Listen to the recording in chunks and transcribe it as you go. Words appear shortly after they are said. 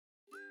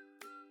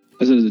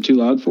I said, is it too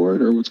loud for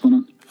it, or what's going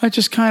on? It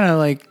just kind of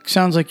like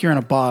sounds like you're in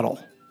a bottle.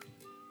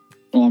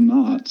 Well, I'm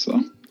not,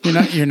 so.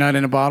 You're not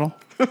in a bottle?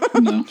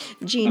 No.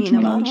 Genie in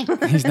a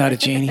bottle. He's not a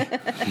genie.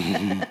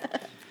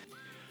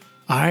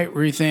 All right,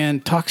 Ruth Ann,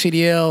 talk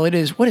CDL.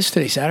 What is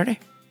today, Saturday?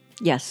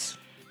 Yes.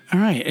 All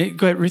right.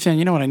 Go ahead, Ruth Ann.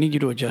 You know what? I need you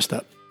to adjust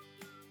up.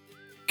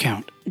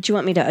 Count. Do you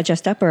want me to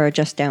adjust up or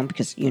adjust down?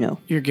 Because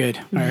You're good.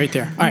 All right, right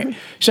there. All right.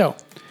 So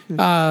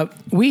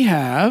we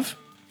have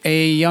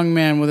a young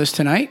man with us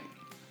tonight,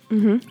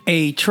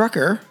 a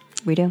trucker.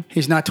 We do.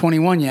 He's not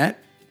 21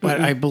 yet,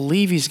 but I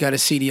believe he's got a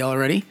CDL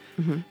already.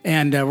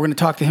 And we're going to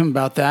talk to him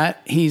about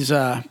that. He's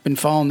been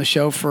following the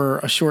show for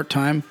a short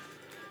time.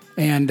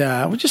 And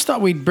we just thought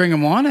we'd bring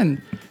him on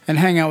and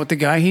hang out with the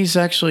guy. He's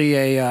actually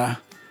a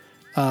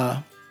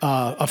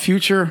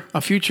future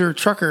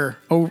trucker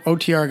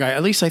OTR guy.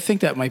 At least I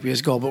think that might be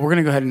his goal. But we're going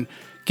to go ahead and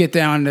get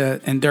down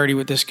and dirty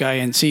with this guy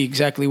and see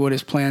exactly what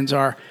his plans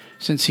are,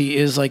 since he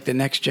is like the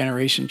next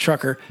generation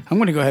trucker. I'm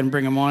going to go ahead and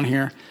bring him on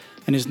here,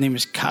 and his name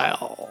is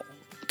Kyle.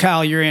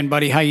 Kyle, you're in,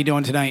 buddy. How you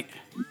doing tonight?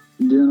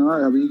 Doing all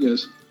right. How about you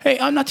guys? Hey,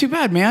 I'm not too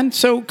bad, man.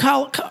 So,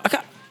 Kyle, I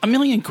got a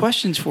million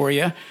questions for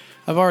you.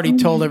 I've already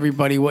told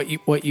everybody what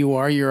you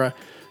are. You're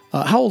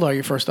how old are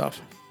you, first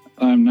off?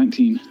 I'm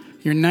 19.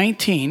 You're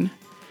 19.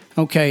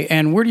 Okay,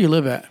 and where do you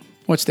live at?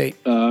 What state?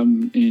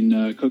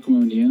 In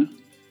Kokomo, Indiana.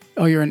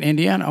 Oh, you're in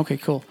Indiana? Okay,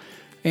 cool.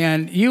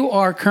 And you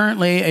are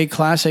currently a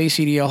Class A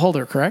CDL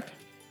holder, correct?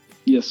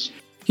 Yes.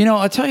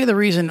 I'll tell you the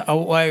reason.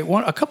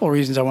 A couple of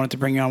reasons I wanted to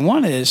bring you on.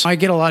 One is I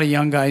get a lot of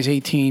young guys,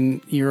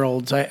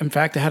 18-year-olds. In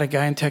fact, I had a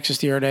guy in Texas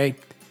the other day,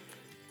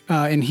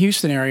 in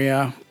Houston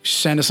area,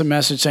 send us a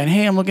message saying,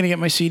 "Hey, I'm looking to get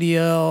my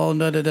CDL."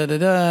 And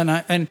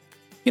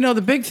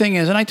the big thing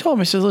is, and I told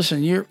him, I said,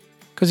 "Listen,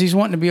 because he's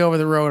wanting to be over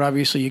the road.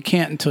 Obviously, you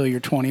can't until you're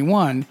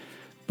 21."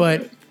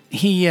 But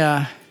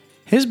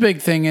his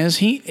big thing is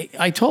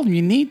I told him,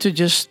 you need to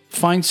just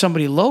find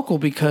somebody local,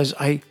 because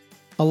a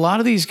lot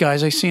of these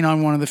guys I seen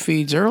on one of the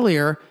feeds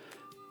earlier,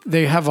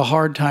 they have a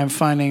hard time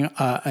finding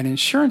an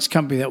insurance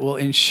company that will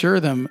insure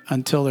them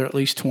until they're at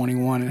least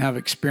 21 and have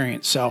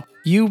experience. So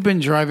you've been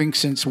driving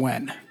since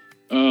when?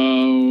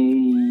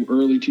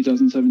 Early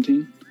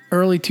 2017.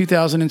 Early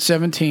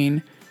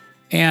 2017.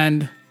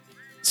 And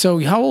so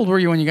how old were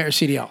you when you got your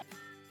CDL?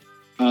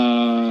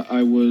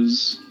 I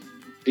was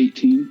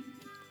 18.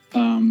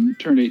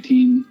 Turned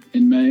 18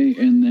 in May,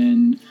 and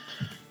then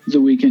the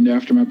weekend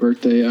after my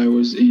birthday, I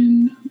was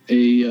in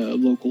a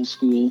local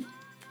school,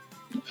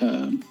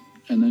 and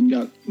then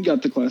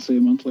got the Class A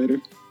a month later.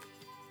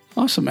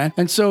 Awesome, man.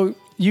 And so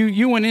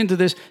you went into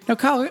this. Now,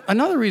 Kyle,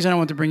 another reason I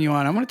want to bring you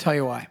on, I'm going to tell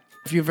you why.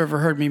 If you've ever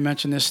heard me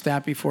mention this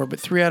stat before, but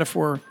 3 out of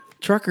 4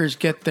 truckers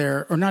get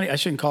their, or not, I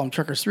shouldn't call them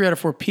truckers, 3 out of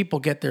 4 people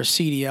get their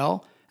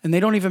CDL, and they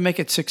don't even make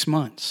it 6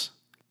 months.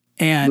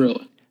 And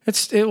really?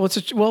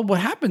 What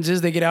happens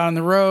is they get out on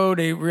the road,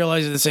 they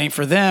realize this ain't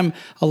for them.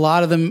 A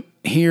lot of them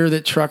hear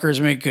that truckers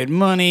make good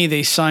money.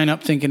 They sign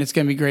up thinking it's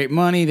going to be great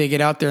money. They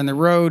get out there on the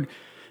road,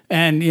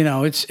 and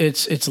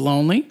it's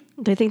lonely.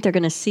 They think they're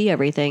going to see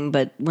everything,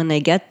 but when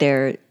they get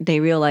there, they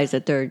realize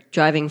that they're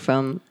driving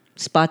from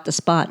spot to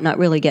spot, not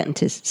really getting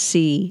to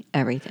see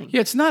everything.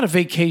 Yeah, it's not a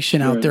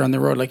vacation out there on the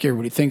road like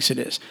everybody thinks it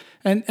is.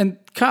 And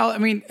Kyle, I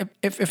mean,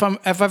 if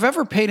I've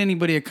ever paid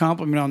anybody a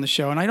compliment on the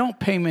show, and I don't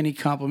pay many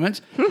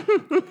compliments,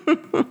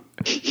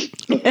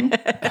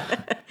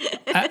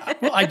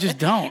 I just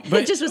don't.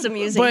 But, it just was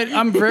amusing. But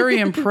I'm very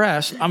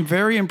impressed. I'm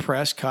very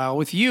impressed, Kyle,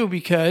 with you,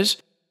 because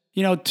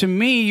to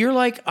me, you're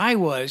like I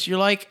was. You're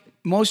like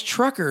most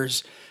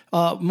truckers,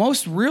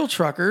 most real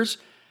truckers.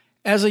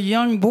 As a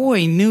young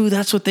boy, knew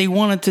that's what they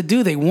wanted to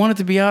do. They wanted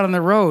to be out on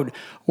the road,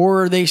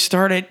 or they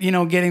started,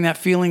 getting that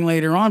feeling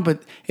later on.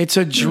 But it's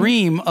a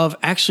dream of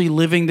actually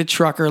living the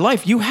trucker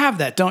life. You have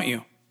that, don't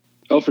you?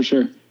 Oh, for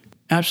sure.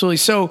 Absolutely.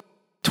 So,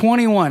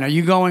 21, are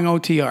you going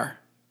OTR?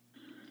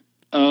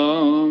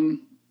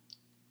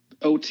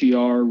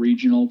 OTR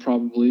regional,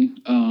 probably.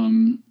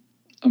 I'm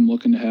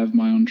looking to have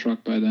my own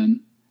truck by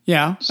then.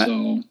 Yeah.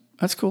 So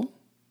that's cool.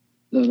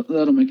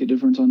 That'll make a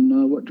difference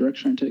on what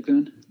direction I take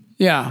then.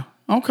 Yeah.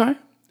 Okay.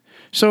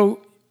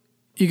 So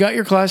you got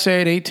your Class A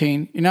at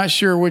 18. You're not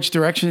sure which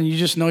direction. You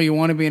just know you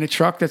want to be in a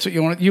truck. That's what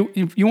you want. You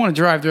want to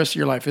drive the rest of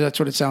your life. That's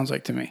what it sounds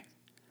like to me.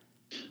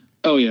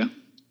 Oh, yeah.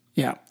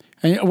 Yeah.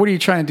 And what are you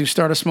trying to do?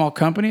 Start a small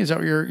company? Is that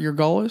what your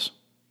goal is?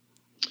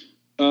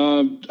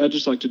 I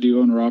just like to do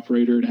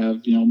owner-operator and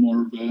have,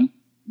 more of a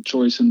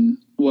choice in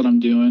what I'm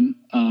doing.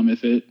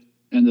 If it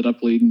ended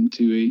up leading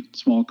to a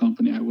small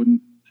company, I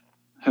wouldn't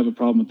have a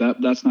problem with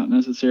that. That's not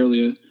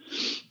necessarily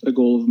a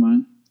goal of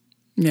mine.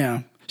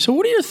 Yeah. So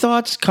what are your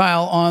thoughts,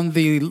 Kyle, on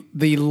the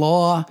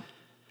law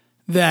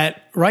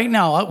that right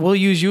now, we'll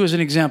use you as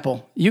an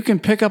example. You can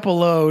pick up a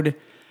load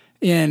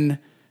in,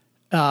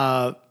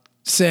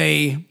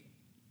 say,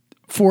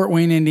 Fort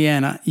Wayne,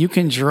 Indiana. You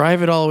can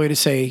drive it all the way to,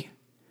 say,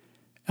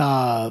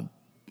 I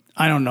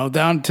don't know,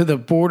 down to the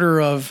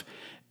border of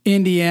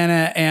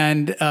Indiana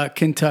and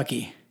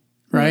Kentucky,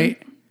 right?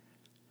 Mm-hmm.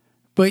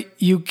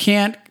 But you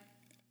can't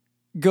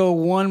go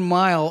 1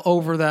 mile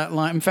over that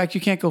line. In fact,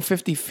 you can't go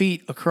 50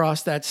 feet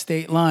across that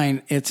state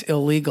line. It's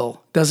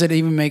illegal. Does it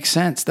even make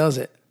sense? Does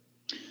it?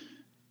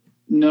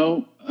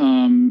 No.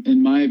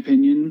 In my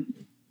opinion,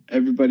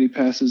 everybody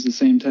passes the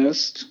same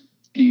test.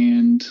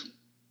 And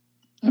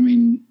I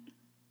mean,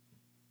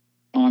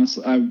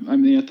 honestly,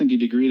 I think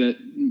you'd agree that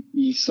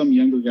some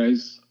younger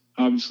guys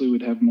obviously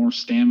would have more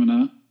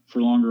stamina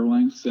for longer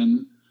lengths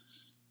than,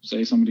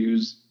 say, somebody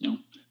who's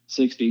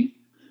 60.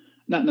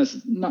 That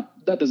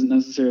doesn't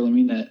necessarily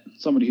mean that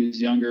somebody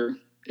who's younger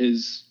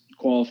is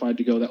qualified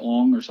to go that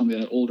long, or somebody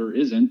that older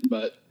isn't.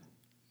 But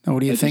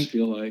what do you think? Just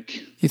feel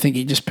like you think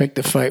he just picked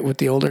a fight with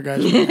the older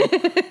guys?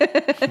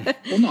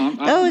 Well, no,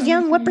 those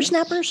young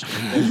whippersnappers.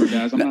 Older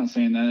guys. I'm not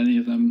saying that any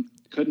of them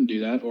couldn't do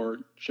that or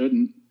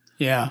shouldn't.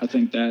 Yeah. I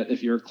think that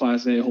if you're a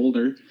Class A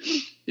holder,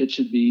 it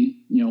should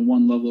be,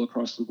 one level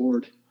across the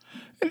board.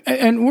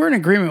 And we're in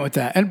agreement with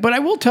that. But I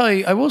will tell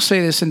you, I will say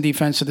this in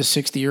defense of the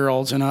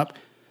 60-year-olds and up.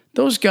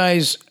 Those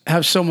guys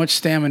have so much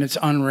stamina, it's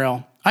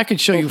unreal. I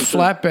could show you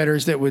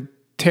flatbedders that would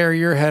tear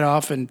your head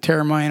off and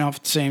tear mine off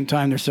at the same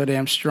time. They're so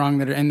damn strong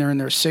that they're in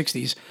their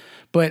 60s.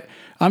 But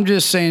I'm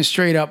just saying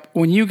straight up,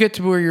 when you get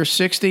to where you're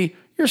 60,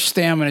 your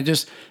stamina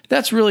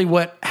that's really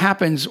what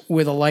happens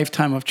with a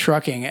lifetime of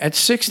trucking. At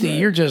 60, right,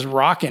 you're just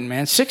rocking,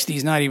 man. 60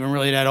 is not even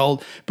really that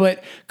old.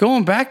 But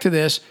going back to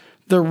this,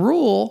 the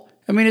rule,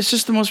 it's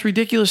just the most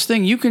ridiculous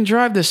thing. You can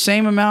drive the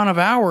same amount of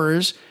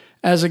hours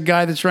as a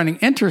guy that's running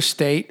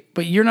interstate,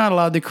 but you're not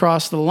allowed to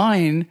cross the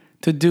line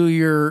to do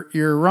your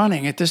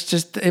running.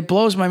 It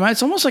blows my mind.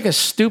 It's almost like a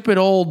stupid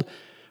old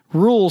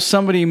rule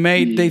somebody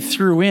made, they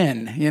threw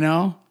in,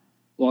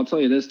 Well, I'll tell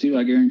you this too.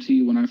 I guarantee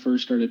you, when I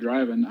first started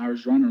driving, I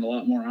was running a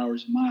lot more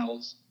hours and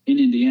miles in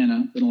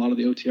Indiana than a lot of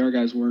the OTR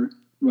guys were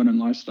running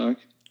livestock.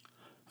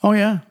 Oh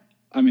yeah.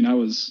 I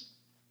was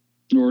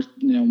north,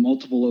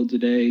 multiple loads a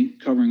day,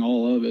 covering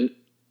all of it.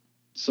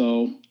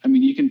 So,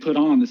 you can put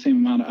on the same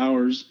amount of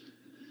hours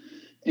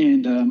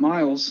and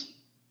miles.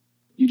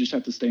 You just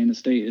have to stay in the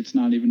state. It's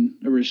not even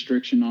a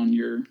restriction on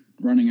your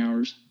running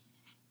hours.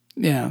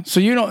 Yeah. So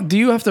do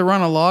you have to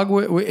run a log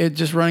with it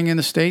just running in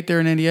the state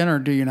there in Indiana, or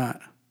do you not?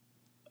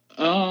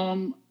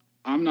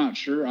 I'm not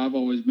sure. I've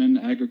always been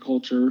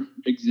agriculture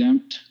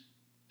exempt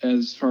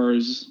as far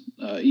as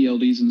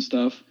ELDs and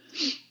stuff.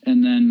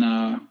 And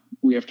then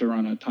we have to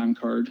run a time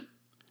card.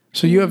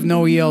 So you have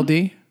no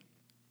ELD?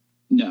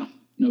 No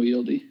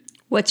ELD.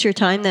 What's your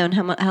time then?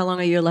 How long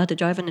are you allowed to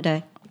drive in a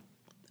day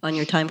on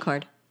your time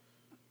card?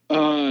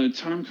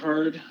 Time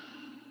card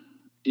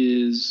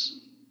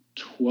is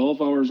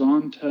 12 hours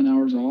on, 10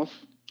 hours off,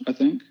 I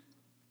think.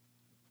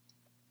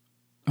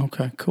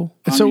 Okay, cool.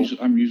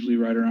 I'm usually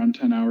right around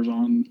 10 hours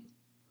on.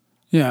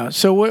 Yeah.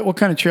 So what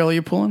kind of trailer are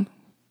you pulling?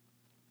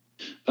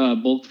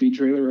 Bulk feed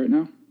trailer right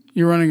now.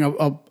 You're running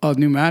a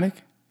pneumatic?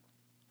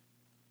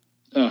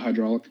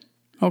 Hydraulic.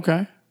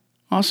 Okay.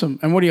 Awesome.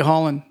 And what are you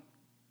hauling?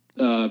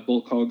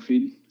 Bulk hog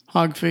feed.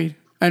 Hog feed.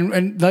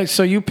 And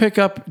so do you pick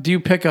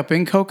up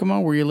in Kokomo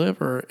where you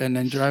live, and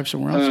then drive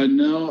somewhere else?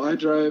 No, I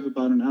drive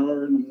about an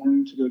hour in the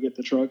morning to go get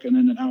the truck, and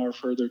then an hour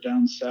further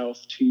down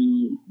south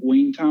to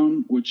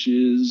Waynetown, which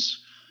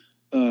is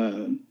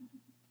 10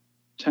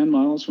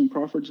 miles from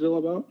Crawfordsville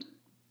about.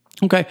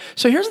 Okay,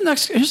 so here's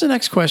the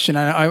next question.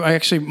 I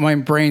actually, my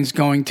brain's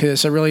going to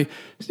this. We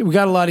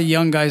got a lot of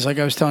young guys, like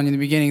I was telling you in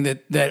the beginning,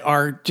 that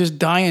are just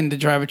dying to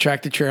drive a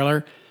tractor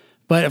trailer.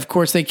 But of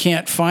course, they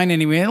can't find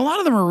any way. And a lot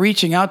of them are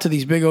reaching out to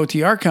these big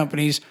OTR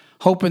companies,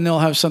 hoping they'll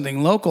have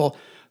something local.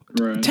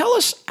 Right. Tell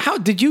us,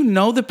 did you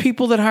know the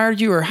people that hired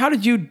you, or how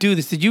did you do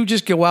this? Did you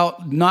just go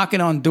out knocking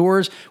on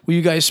doors? Will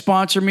you guys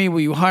sponsor me?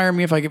 Will you hire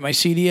me if I get my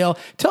CDL?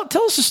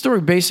 Tell us the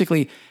story.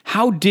 Basically,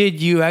 how did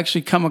you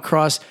actually come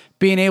across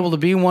being able to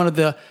be one of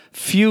the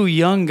few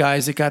young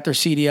guys that got their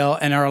CDL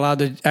and are allowed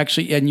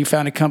to and you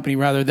found a company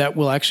rather that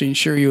will actually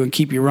insure you and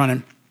keep you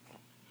running?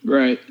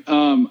 Right.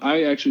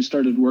 I actually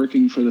started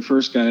working for the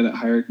first guy that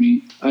hired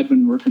me. I'd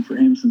been working for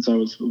him since I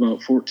was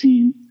about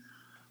 14,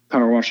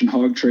 power washing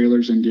hog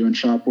trailers and doing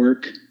shop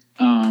work.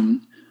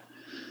 And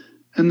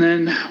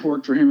then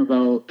worked for him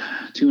about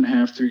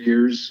 2.5, 3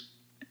 years.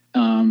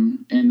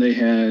 And they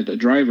had a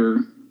driver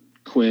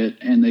quit,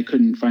 and they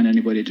couldn't find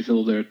anybody to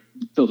fill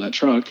that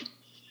truck.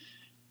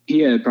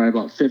 He had probably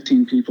about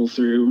 15 people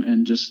through,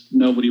 and just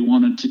nobody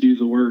wanted to do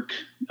the work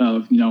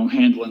of,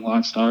 handling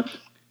livestock.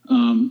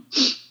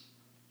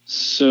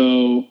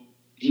 So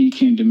he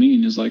came to me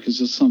and is like, is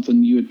this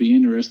something you would be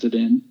interested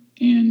in?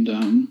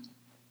 And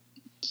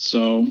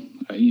so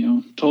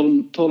I,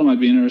 told him I'd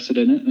be interested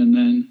in it. And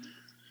then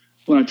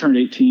when I turned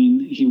 18,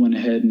 he went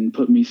ahead and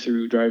put me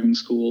through driving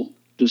school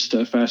just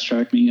to fast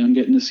track me on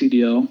getting the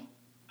CDL.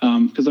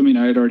 Because, I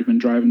had already been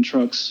driving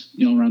trucks,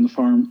 around the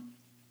farm,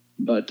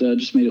 but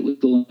just made it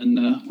legal and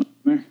went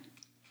from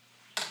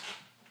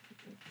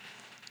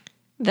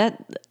there.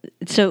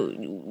 So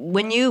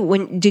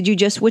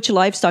which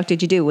livestock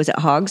did you do? Was it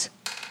hogs?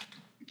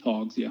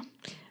 Hogs, yeah.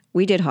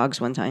 We did hogs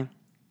one time.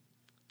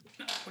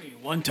 What are you,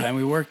 One time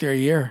we worked there a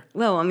year.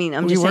 Well, I mean,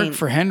 I'm We just saying. worked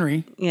for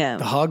Henry, Yeah.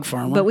 the hog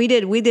farmer. But we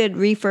did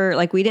reefer,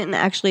 like we didn't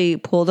actually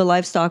pull the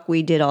livestock.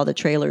 We did all the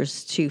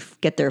trailers to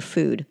get their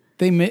food.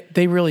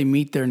 They really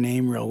meet their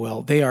name real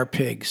well. They are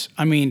pigs.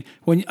 I mean,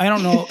 I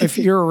don't know if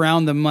you're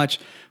around them much,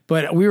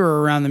 but we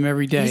were around them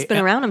every day. He's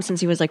been around them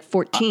since he was like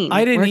 14.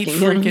 I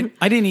didn't working.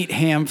 I didn't eat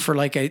ham for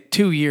like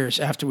 2 years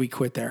after we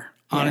quit there.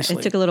 Honestly,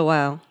 It took a little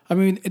while. I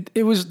mean,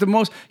 it was the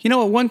most. You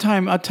know, at one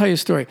time, I'll tell you a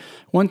story.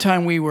 One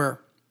time we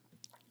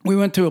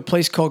went to a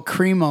place called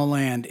Cremo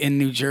Land in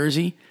New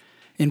Jersey,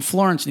 in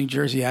Florence, New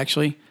Jersey,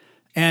 actually,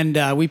 and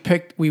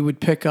we would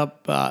pick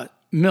up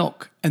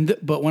milk.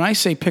 But when I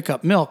say pick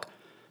up milk,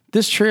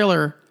 this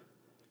trailer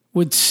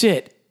would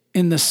sit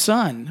in the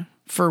sun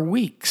for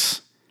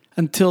weeks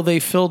until they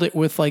filled it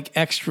with like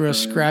extra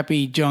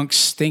scrappy junk,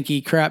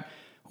 stinky crap.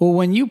 Well,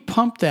 when you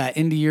pump that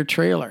into your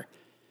trailer,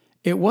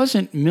 it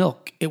wasn't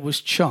milk, it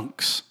was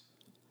chunks.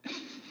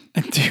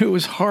 And dude, it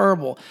was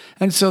horrible.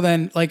 And so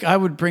then, like, I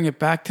would bring it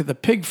back to the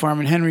pig farm,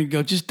 and Henry would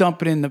go, just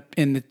dump it in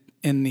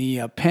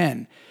the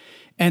pen,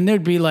 and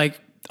there'd be like,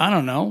 I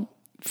don't know,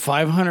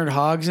 500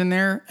 hogs in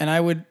there, and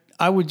I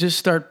would just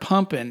start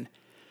pumping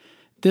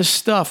this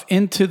stuff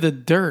into the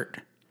dirt,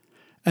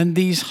 and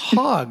these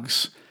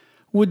hogs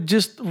would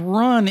just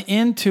run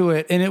into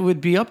it, and it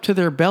would be up to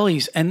their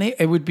bellies, and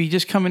it would be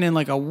just coming in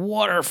like a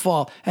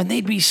waterfall, and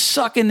they'd be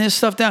sucking this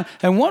stuff down,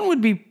 and one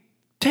would be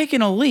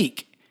taking a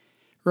leak,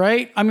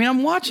 right? I mean,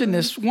 I'm watching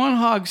this. One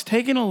hog's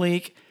taking a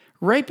leak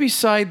right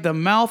beside the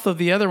mouth of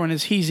the other one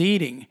as he's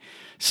eating.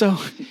 So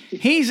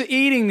he's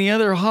eating the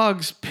other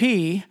hog's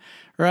pee,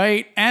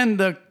 right? And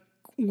the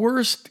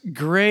worst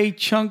gray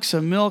chunks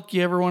of milk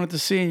you ever wanted to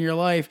see in your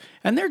life,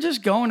 and they're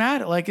just going at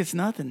it like it's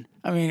nothing.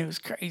 I mean, it was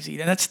crazy.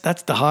 That's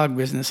the hog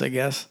business, I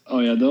guess.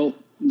 Oh yeah,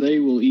 they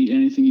will eat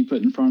anything you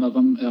put in front of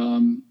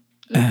them.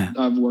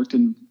 I've worked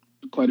in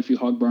quite a few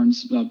hog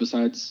barns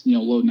besides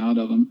loading out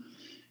of them,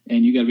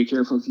 and you got to be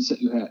careful if you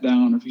set your hat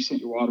down or if you set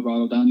your water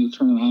bottle down. You'll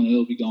turn around and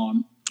it'll be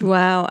gone.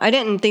 Wow, I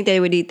didn't think they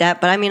would eat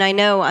that, but I mean,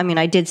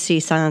 I did see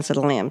Silence of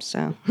the Lambs,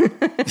 so.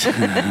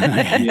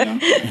 Yeah,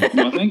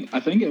 no, I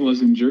think it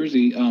was in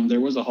Jersey. There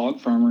was a hog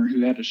farmer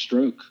who had a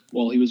stroke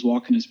while he was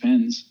walking his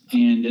pens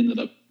and ended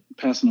up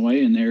passing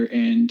away in there,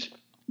 and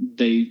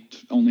they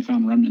only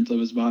found remnants of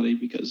his body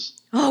because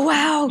Oh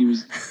wow, he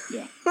was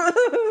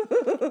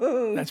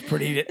That's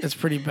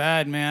pretty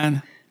bad,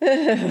 man.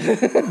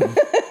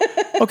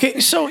 Okay,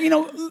 so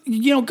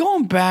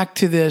going back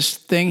to this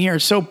thing here.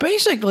 So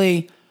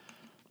basically,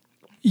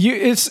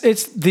 it's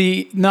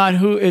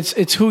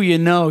who you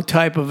know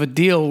type of a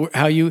deal.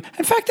 In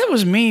fact, that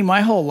was me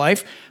my whole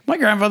life. My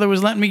grandfather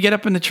was letting me get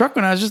up in the truck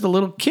when I was just a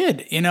little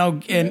kid,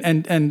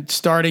 and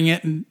starting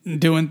it and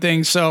doing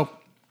things. So,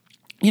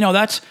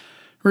 that's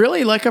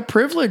really like a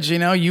privilege.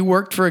 You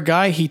worked for a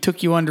guy, he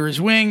took you under his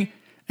wing.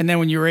 And then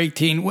when you were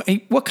 18,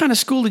 what kind of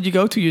school did you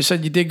go to? You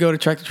said you did go to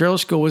tractor trailer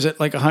school. Was it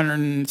like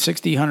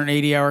 160,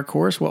 180 hour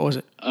course? What was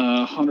it?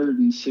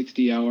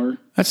 160 hour.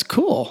 That's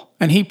cool.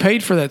 And he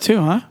paid for that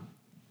too, huh?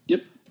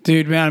 Yep.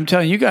 Dude, man, I'm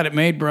telling you, you got it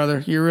made,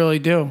 brother. You really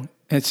do.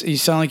 You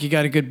sound like you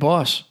got a good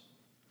boss.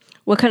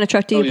 what kind of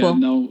truck do you pull?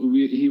 No,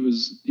 he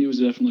was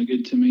definitely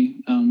good to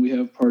me. We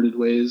have parted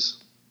ways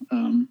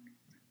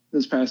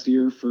this past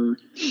year for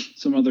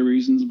some other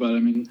reasons, but I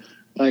mean,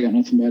 I got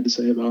nothing bad to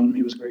say about him.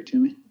 He was great to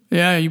me.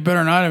 Yeah, you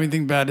better not have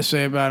anything bad to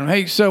say about him.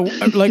 Hey, so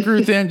like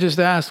Ruth Ann just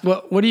asked,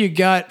 what do you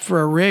got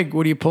for a rig?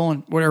 What are you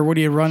pulling? What are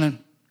you running?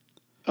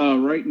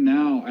 Right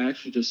now, I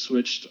actually just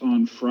switched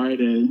on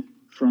Friday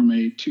from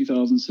a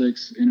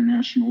 2006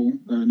 International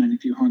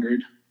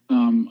 9200.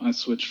 I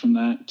switched from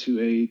that to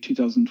a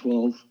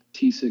 2012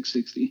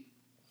 T660.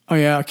 Oh,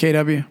 yeah,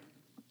 KW.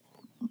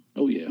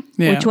 Oh, yeah.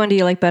 Which one do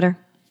you like better?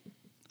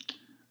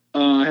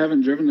 I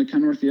haven't driven the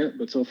Kenworth yet,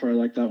 but so far I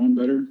like that one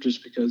better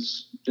just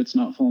because it's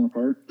not falling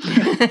apart.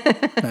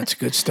 That's a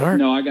good start.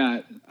 No,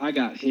 I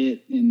got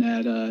hit in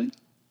that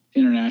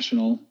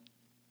International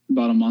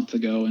about a month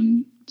ago,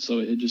 and so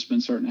it had just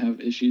been starting to have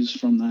issues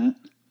from that.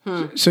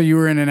 So you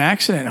were in an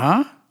accident,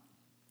 huh?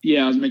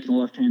 Yeah, I was making a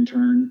left-hand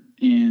turn,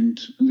 and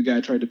the guy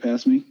tried to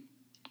pass me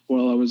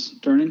while I was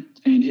turning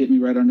and hit me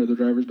right under the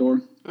driver's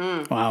door.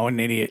 Wow, an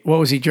idiot. What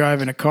was he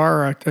driving, a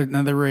car or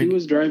another rig? He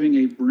was driving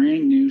a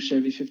brand new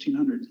Chevy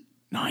 1500.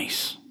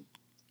 Nice.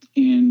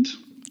 And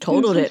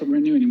Totaled it's it. not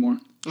brand new anymore.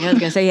 I was going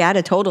to say, you had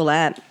to total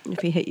that if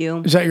he hit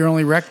you. Is that your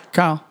only wreck,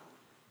 Kyle?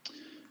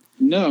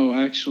 No,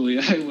 actually,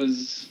 I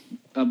was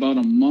about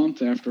a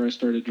month after I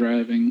started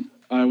driving.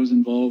 I was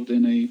involved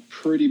in a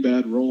pretty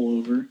bad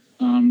rollover.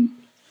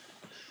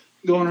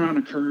 Going around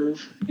a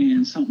curve,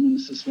 and something in the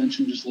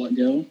suspension just let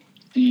go,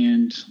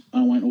 and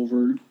I went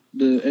over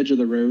the edge of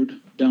the road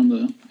down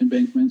the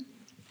embankment.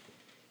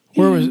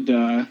 Where was it?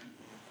 Do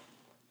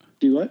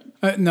what?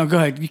 No, go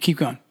ahead. You keep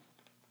going.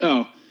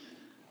 Oh,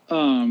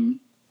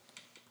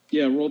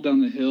 yeah, rolled down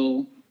the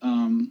hill,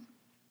 and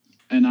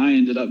I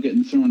ended up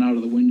getting thrown out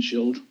of the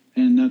windshield.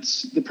 And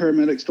the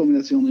paramedics told me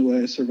that's the only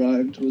way I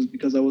survived was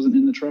because I wasn't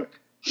in the truck.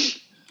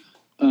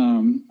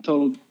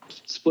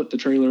 Split the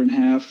trailer in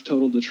half,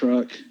 totaled the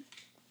truck.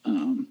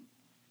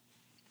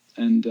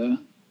 and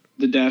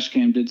the dash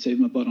cam did save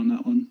my butt on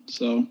that one.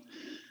 So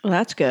Well,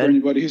 that's for good.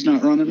 anybody who's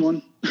not running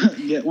one,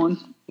 get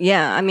one.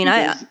 Yeah, I mean,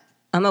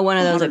 I'm one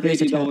of those that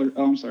agrees with $180.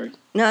 Oh, I'm sorry.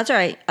 No, that's all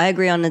right. I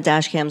agree on the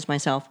dash cams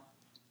myself.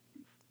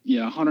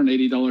 Yeah,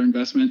 $180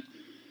 investment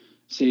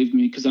saved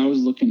me because I was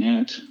looking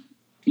at,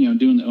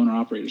 doing the owner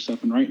operator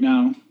stuff. And right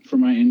now, for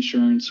my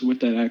insurance with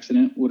that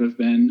accident, would have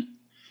been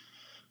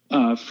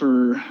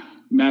for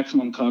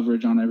maximum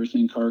coverage on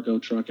everything, cargo,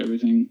 truck,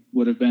 everything,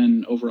 would have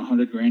been over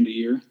 $100,000 a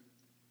year.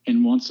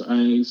 And once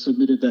I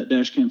submitted that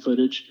dash cam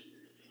footage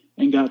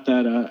and got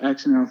that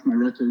accident off my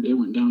record, it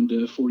went down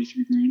to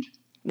 $43,000.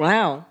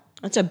 Wow,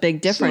 that's a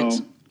big difference.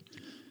 So,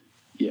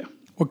 yeah.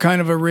 What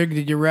kind of a rig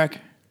did you wreck?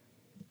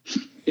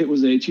 It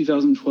was a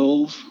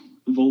 2012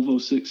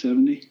 Volvo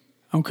 670.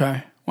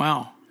 Okay.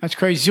 Wow. That's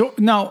crazy. So,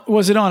 now,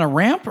 was it on a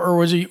ramp or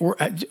was it?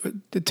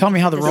 Tell me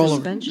how the rollover.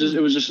 Suspension?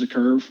 It was just a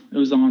curve. It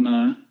was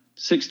on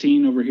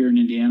 16 over here in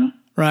Indiana.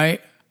 Right.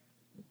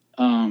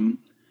 And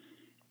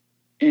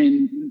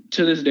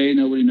to this day,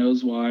 nobody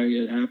knows why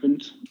it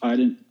happened. I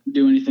didn't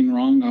do anything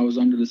wrong. I was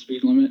under the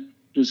speed limit,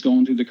 just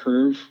going through the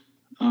curve.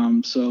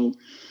 So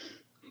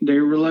they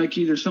were like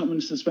either something in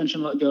the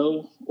suspension let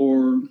go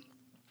or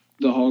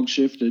the hog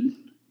shifted.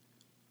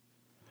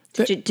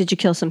 Did you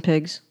kill some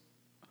pigs?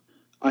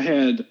 I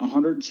had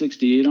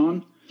 168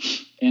 on,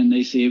 and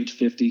they saved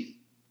 50.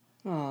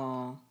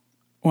 Oh,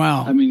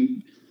 Wow. I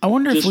mean, I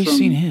wonder if just we've from-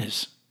 seen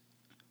his.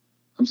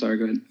 I'm sorry,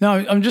 go ahead. No,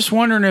 I'm just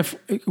wondering if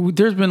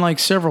there's been like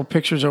several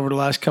pictures over the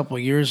last couple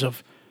of years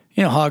of,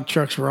 hog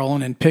trucks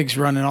rolling and pigs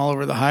running all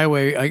over the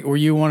highway. Were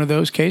you one of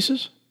those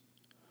cases?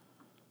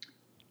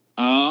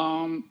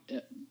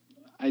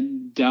 I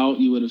doubt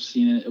you would have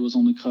seen it. It was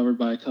only covered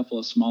by a couple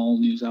of small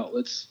news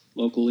outlets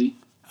locally.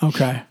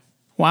 Okay.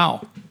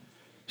 Wow.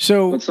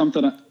 So But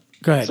something.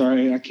 go ahead.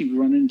 Sorry, I keep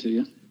running into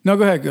you. No,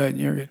 go ahead. Go ahead.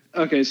 You're good.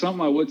 Okay,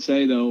 something I would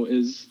say though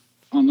is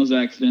on those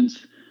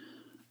accidents,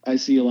 I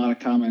see a lot of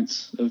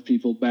comments of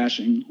people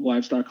bashing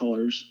livestock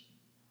haulers.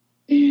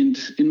 And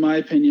in my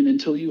opinion,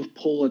 until you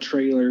pull a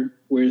trailer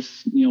with,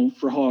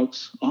 for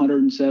hogs,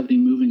 170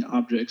 moving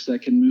objects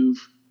that can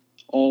move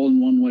all in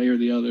one way or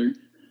the other,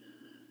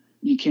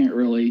 you can't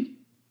really,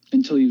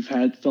 until you've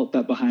felt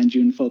that behind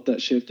you and felt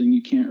that shifting,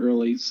 you can't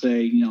really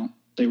say,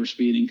 they were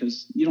speeding,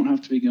 because you don't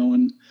have to be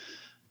going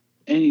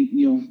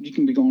you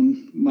can be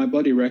going, my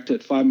buddy wrecked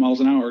at 5 miles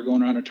an hour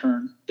going around a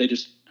turn. They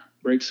just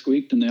brakes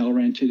squeaked and they all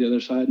ran to the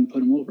other side and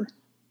put him over.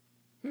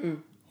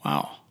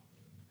 Wow.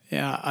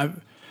 Yeah.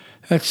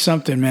 That's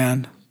something,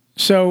 man.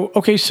 So,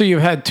 okay. So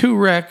you've had 2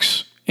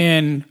 wrecks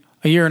in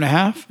a year and a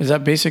half. Is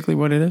that basically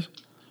what it is?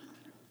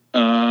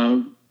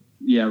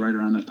 Yeah, right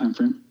around that time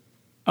frame.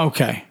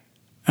 Okay.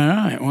 All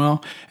right.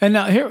 Well, and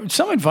now here,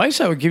 some advice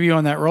I would give you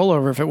on that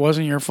rollover, if it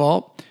wasn't your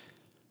fault,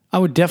 I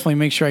would definitely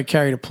make sure I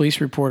carried a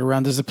police report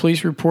around. Does the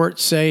police report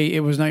say it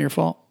was not your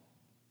fault?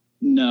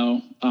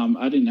 No,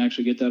 I didn't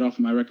actually get that off of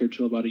my record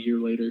till about a year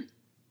later.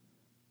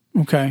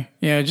 Okay.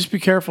 Yeah. Just be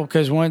careful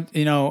because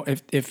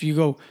if you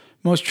go,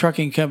 most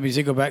trucking companies,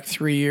 they go back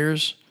 3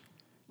 years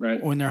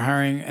Right. when they're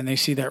hiring and they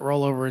see that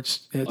rollover.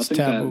 It's I think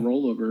taboo. that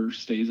rollover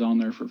stays on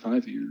there for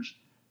 5 years,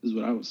 is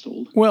what I was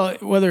told. Well,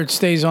 whether it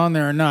stays on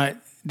there or not,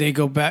 they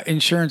go back.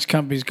 Insurance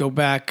companies go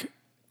back,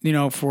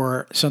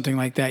 for something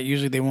like that.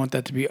 Usually, they want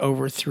that to be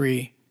over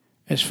 3,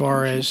 as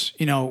far as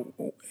to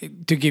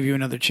give you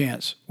another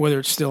chance, whether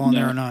it's still on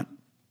there or not.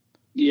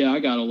 Yeah, I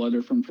got a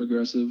letter from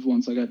Progressive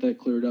once I got that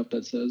cleared up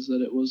that says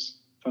that it was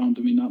found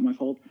to be not my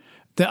fault.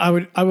 I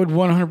would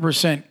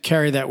 100%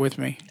 carry that with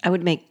me. I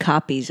would make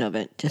copies of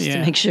it just to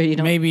make sure you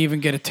don't. Maybe even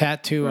get a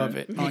tattoo of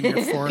it on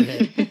your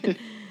forehead.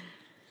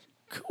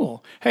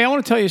 Cool. Hey, I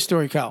want to tell you a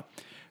story, Kyle.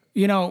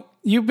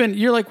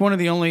 You're like one of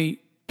the only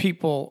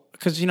people,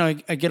 because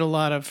I get a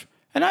lot of,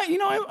 and I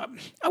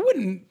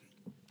wouldn't.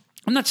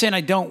 I'm not saying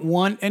I don't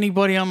want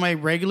anybody on my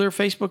regular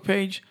Facebook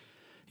page.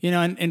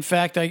 And in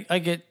fact, I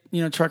get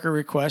trucker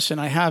requests, and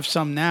I have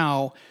some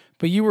now.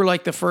 But you were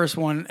like the first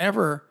one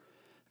ever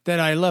that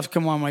I left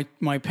come on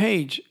my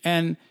page.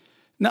 And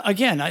now,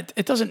 again,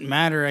 it doesn't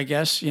matter, I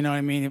guess.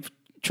 If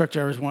truck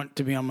drivers want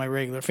to be on my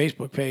regular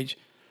Facebook page,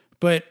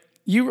 but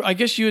I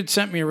guess you had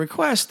sent me a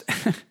request.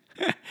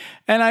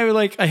 And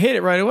I hit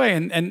it right away.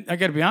 And I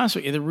got to be honest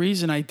with you, the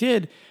reason I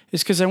did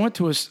is because I went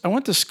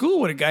to school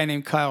with a guy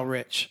named Kyle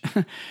Rich.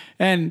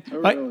 And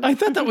really? I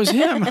thought that was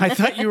him. I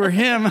thought you were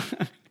him.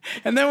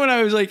 And then when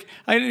I was like,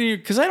 I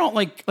didn't, because I don't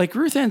like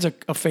Ruth Ann's a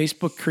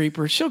Facebook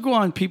creeper. She'll go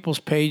on people's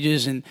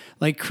pages and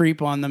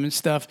creep on them and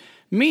stuff.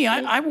 Me,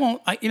 I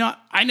won't. I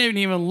didn't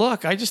even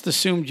look. I just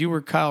assumed you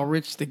were Kyle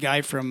Rich, the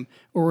guy from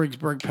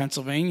Origsburg,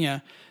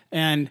 Pennsylvania.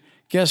 And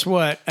guess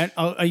what?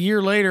 A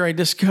year later, I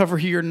discover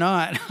you're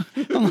not.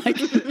 I'm like,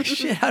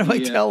 shit. How do I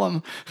tell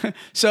him?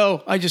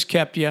 So I just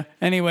kept you.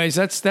 Anyways,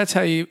 that's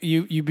how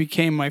you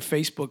became my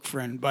Facebook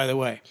friend. By the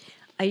way,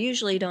 I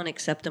usually don't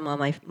accept them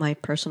on my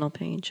personal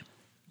page.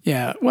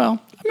 Yeah,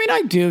 well,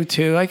 I do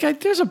too.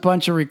 There's a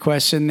bunch of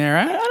requests in there.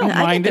 I don't mind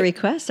I get the it.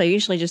 requests. I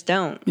usually just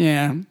don't.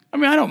 Yeah,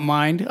 I don't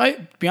mind.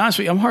 Be honest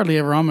with you, I'm hardly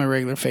ever on my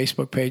regular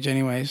Facebook page,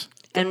 anyways.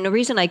 And the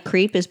reason I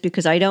creep is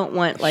because I don't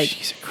want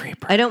She's a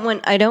creeper. I don't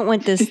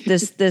want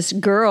this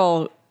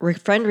girl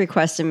friend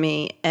requesting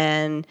me,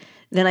 and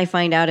then I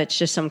find out it's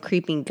just some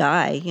creeping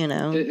guy.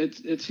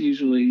 It's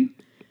usually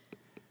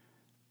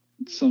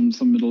some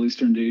Middle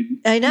Eastern dude.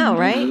 I know,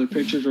 right? The other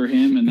pictures are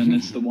him, and then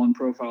it's the one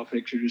profile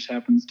picture just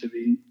happens to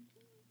be,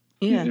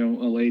 Yeah.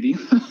 a lady.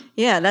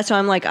 Yeah, that's why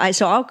I'm like,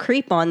 so I'll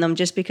creep on them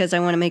just because I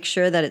want to make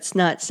sure that it's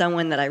not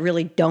someone that I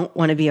really don't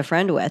want to be a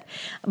friend with.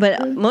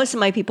 But most of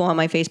my people on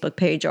my Facebook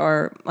page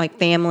are like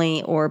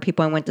family or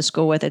people I went to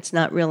school with. It's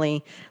not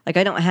really like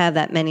I don't have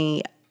that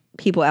many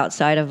people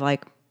outside of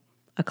like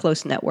a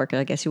close network,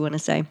 I guess you want to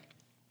say.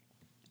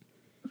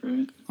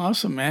 Right.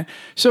 Awesome, man.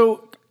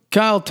 So,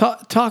 Kyle,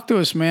 talk to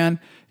us, man.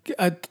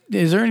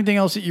 Is there anything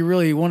else that you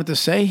really wanted to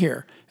say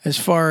here as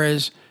far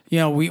as,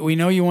 we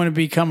know you want to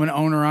become an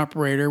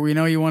owner-operator. We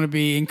know you want to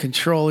be in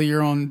control of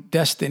your own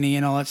destiny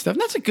and all that stuff.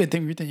 And that's a good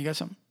thing. You got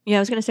something? Yeah, I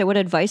was going to say, what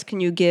advice can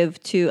you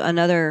give to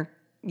another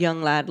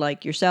young lad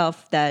like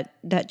yourself that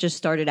just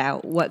started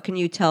out? What can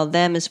you tell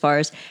them as far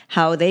as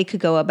how they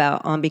could go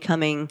about on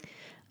becoming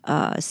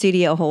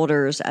CDL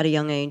holders at a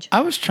young age?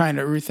 I was trying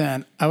to,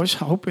 Ruthann, I was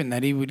hoping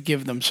that he would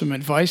give them some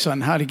advice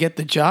on how to get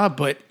the job,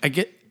 but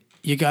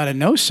you got to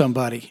know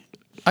somebody.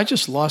 I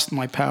just lost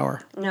my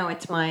power. No,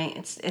 it's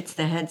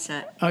the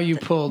headset. Oh, you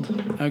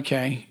pulled.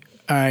 Okay.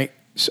 All right.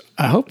 So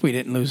I hope we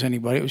didn't lose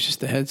anybody. It was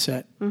just the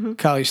headset. Mm-hmm.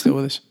 Kyle, you still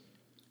with us?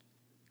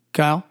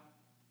 Kyle?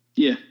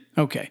 Yeah.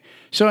 Okay.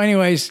 So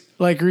anyways,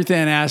 like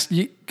Ruthann asked,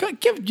 do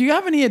you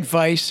have any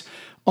advice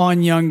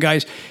on young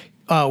guys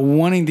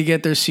wanting to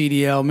get their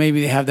CDL?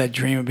 Maybe they have that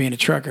dream of being a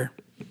trucker.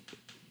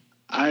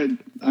 I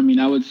mean,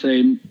 I would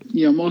say,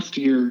 most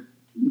of your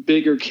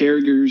bigger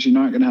carriers you're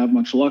not going to have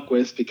much luck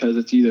with because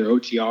it's either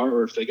OTR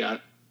or if they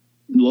got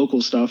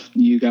local stuff,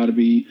 you got to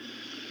be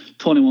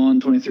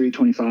 21, 23,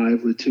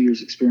 25 with 2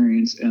 years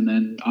experience. And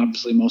then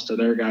obviously most of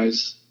their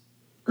guys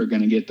are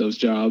going to get those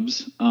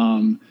jobs.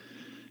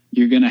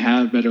 You're going to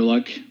have better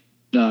luck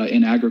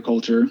in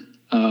agriculture,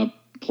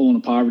 pulling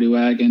a poverty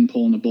wagon,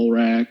 pulling a bull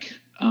rack,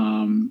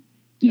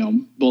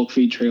 bulk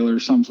feed trailer,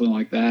 something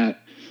like that,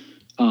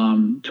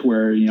 to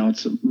where,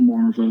 it's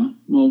more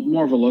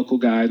of a local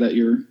guy that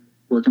you're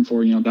working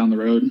for, down the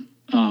road.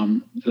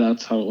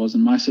 That's how it was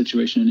in my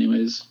situation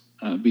anyways,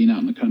 being out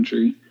in the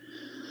country.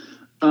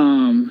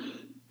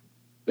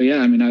 But yeah,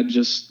 I mean, I'd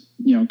just,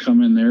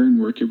 come in there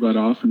and work your butt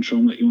off and show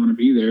them that you want to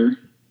be there.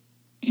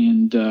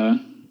 And,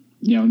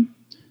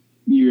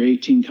 you're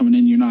 18 coming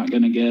in, you're not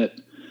going to get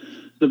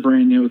the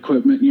brand new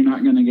equipment. You're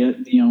not going to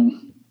get,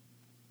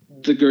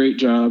 the great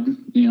job.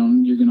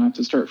 You're going to have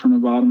to start from the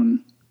bottom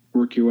and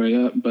work your way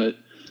up. But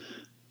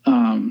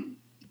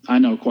I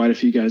know quite a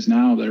few guys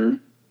now that are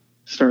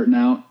starting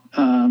out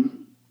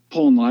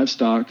pulling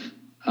livestock.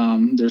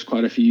 There's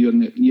quite a few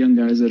young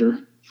guys that are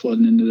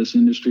flooding into this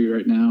industry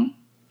right now.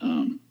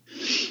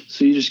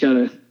 So you just got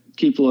to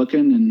keep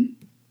looking and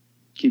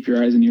keep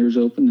your eyes and ears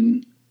open,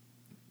 and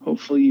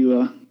hopefully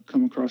you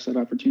come across that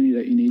opportunity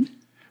that you need.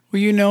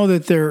 Well,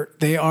 that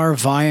they are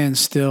vying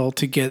still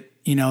to get,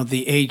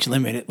 the age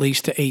limit at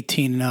least to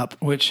 18 and up,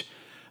 which,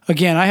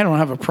 again, I don't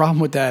have a problem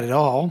with that at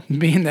all,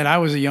 being that I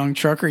was a young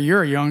trucker,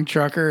 you're a young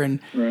trucker,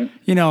 and, right.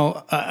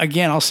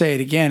 Again, I'll say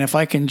it again, if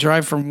I can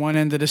drive from one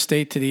end of the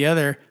state to the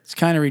other, it's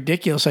kind of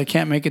ridiculous. I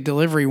can't make a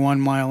delivery 1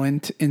 mile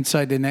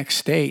inside the next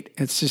state.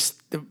 It's just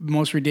the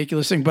most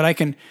ridiculous thing. But I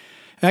can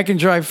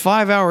drive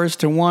 5 hours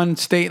to one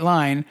state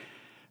line,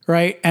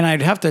 right? And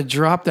I'd have to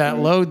drop that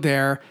load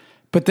there.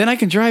 But then I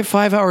can drive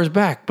 5 hours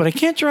back, but I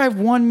can't drive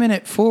 1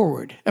 minute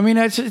forward. I mean,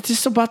 it's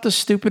just about the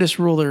stupidest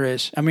rule there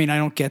is. I mean, I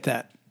don't get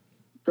that.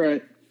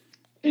 Right.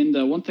 And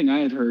one thing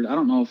I had heard, I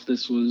don't know if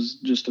this was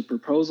just a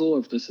proposal or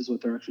if this is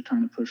what they're actually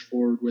trying to push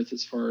forward with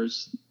as far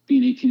as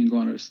being 18 and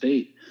going out of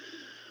state,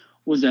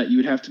 was that you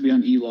would have to be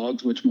on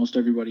e-logs, which most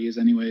everybody is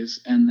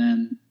anyways, and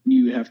then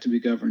you would have to be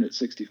governed at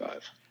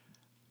 65.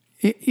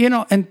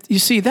 And you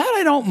see, that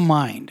I don't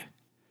mind.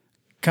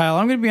 Kyle,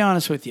 I'm going to be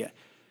honest with you.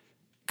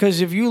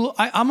 Because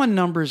I'm a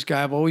numbers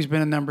guy. I've always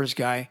been a numbers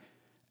guy.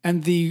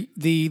 And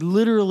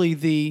literally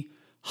the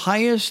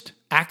highest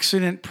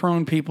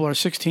accident-prone people are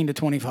 16 to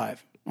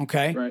 25.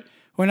 Okay, right.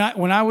 When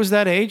I was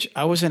that age,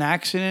 I was an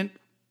accident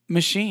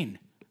machine.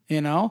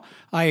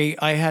 I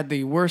had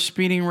the worst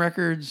speeding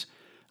records.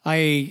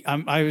 I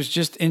was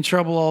just in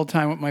trouble all the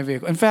time with my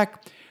vehicle. In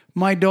fact,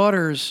 my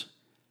daughter's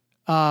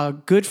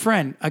good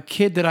friend, a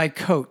kid that I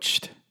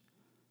coached.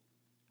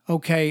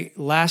 Okay,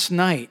 last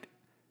night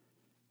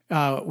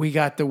we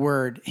got the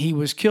word he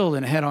was killed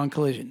in a head-on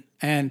collision.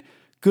 And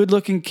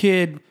good-looking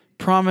kid,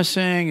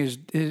 promising, is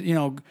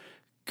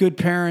good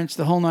parents,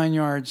 the whole 9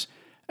 yards,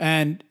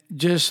 and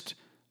just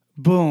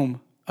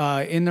boom,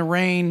 in the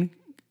rain.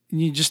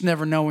 You just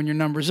never know when your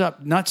number's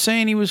up. Not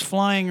saying he was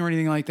flying or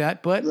anything like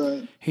that, but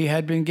he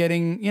had been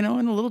getting, in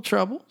a little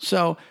trouble.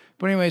 So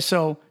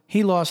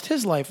he lost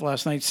his life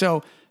last night.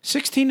 So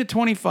 16 to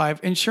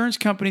 25, insurance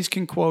companies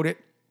can quote it.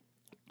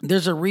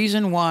 There's a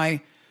reason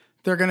why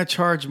they're going to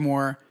charge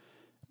more,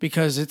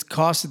 because it's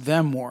costed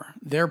them more.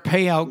 Their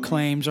payout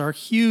claims are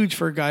huge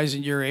for guys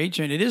in your age,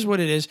 and it is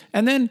what it is.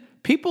 And then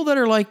people that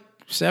are like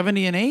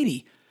 70 and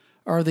 80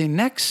 are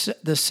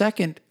the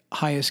second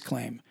highest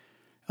claim.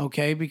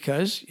 Okay,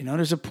 because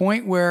there's a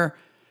point where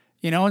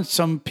and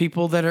some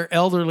people that are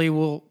elderly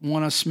will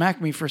want to smack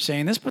me for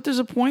saying this, but there's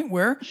a point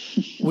where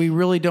we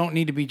really don't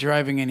need to be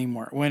driving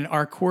anymore. When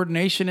our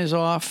coordination is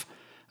off,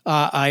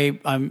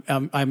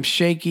 I'm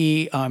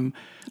shaky.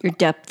 Your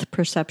depth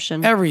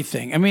perception.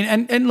 Everything. I mean,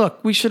 and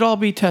look, we should all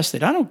be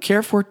tested. I don't care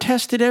if we're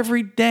tested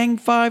every dang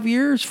 5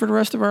 years for the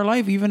rest of our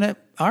life, even at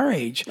our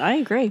age. I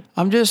agree.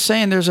 I'm just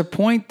saying there's a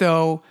point,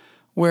 though,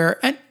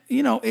 where, and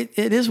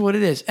it is what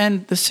it is.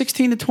 And the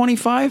 16 to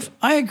 25,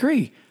 I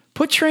agree.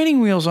 Put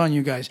training wheels on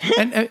you guys.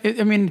 And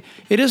I mean,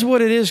 it is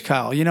what it is,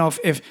 Kyle.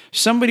 If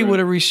somebody would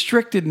have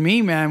restricted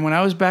me, man, when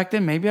I was back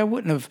then, maybe I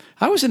wouldn't have.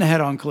 I was in a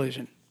head-on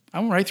collision. I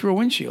went right through a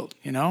windshield,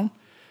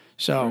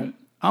 So right.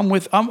 I'm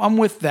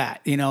with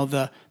that.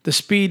 The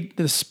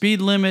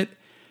speed limit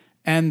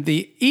and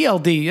the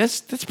ELD,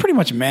 that's pretty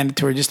much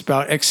mandatory just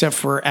about, except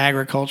for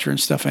agriculture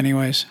and stuff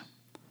anyways.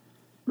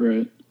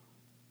 Right.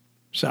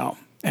 So,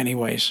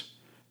 anyways.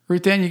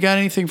 Ruth Ann, you got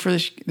anything for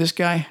this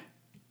guy?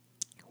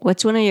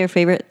 What's one of your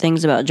favorite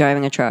things about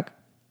driving a truck?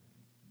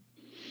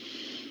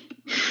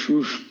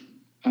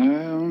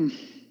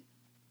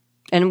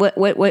 And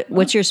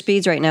what's your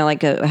speeds right now?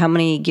 Like, how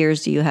many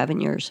gears do you have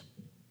in yours?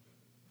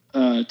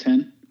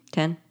 10.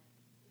 10?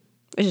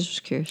 I just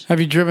was curious. Have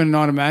you driven an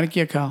automatic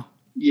yet, Kyle?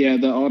 Yeah,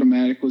 the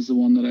automatic was the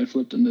one that I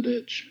flipped in the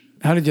ditch.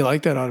 How did you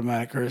like that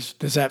automatic? Or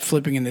does that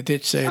flipping in the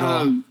ditch say it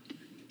all?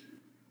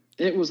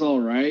 It was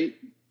all right.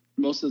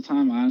 Most of the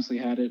time, I honestly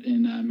had it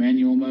in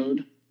manual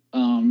mode.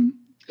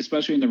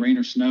 Especially in the rain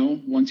or snow,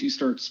 once you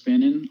start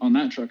spinning on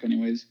that truck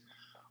anyways,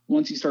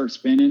 once you start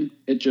spinning,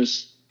 it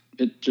just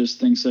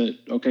thinks that,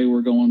 okay,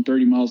 we're going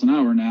 30 miles an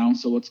hour now.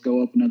 So let's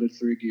go up another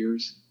 3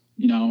 gears,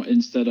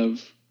 instead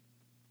of,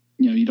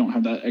 you don't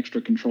have that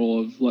extra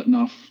control of letting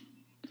off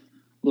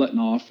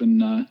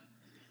and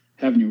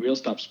having your wheel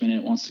stop spinning.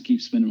 It wants to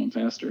keep spinning them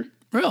faster.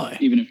 Really?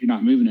 Even if you're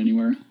not moving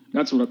anywhere.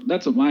 That's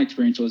what my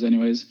experience was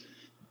anyways.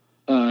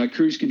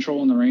 Cruise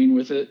control in the rain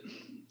with it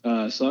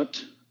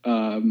sucked.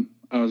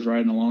 I was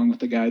riding along with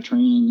the guy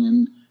training,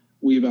 and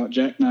we about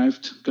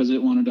jackknifed because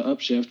it wanted to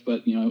upshift,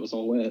 but it was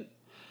all wet.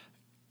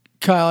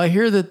 Kyle, I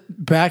hear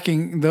that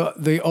backing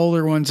the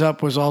older ones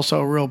up was also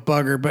a real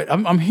bugger, but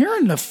I'm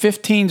hearing the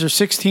 15s or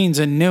 16s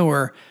and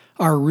newer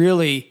are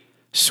really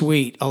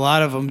sweet. A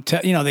lot of them,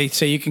 they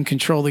say you can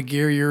control the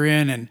gear you're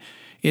in, and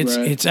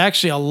it's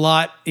actually a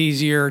lot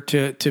easier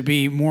to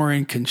be more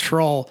in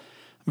control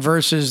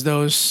versus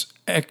those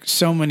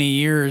so many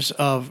years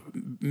of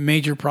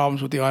major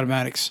problems with the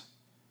automatics.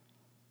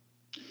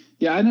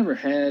 Yeah, I never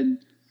had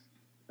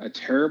a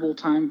terrible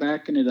time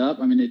backing it up.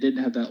 I mean, it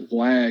didn't have that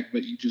lag,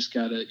 but you just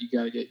gotta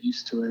get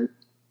used to it.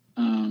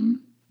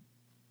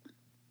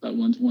 But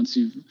once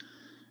you've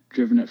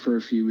driven it for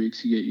a few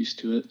weeks, you get used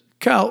to it.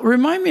 Kyle,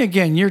 remind me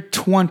again. You're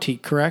 20,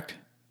 correct?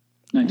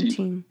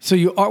 19. So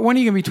you are. When are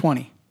you gonna be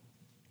 20?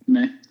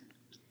 May.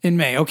 In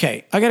May.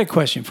 Okay, I got a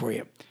question for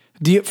you.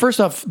 First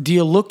off, do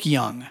you look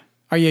young?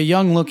 Are you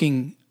young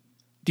looking?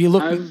 Do you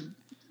look?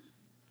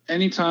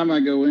 Anytime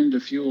I go in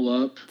to fuel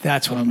up,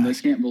 that's what I'm asking.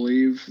 They can't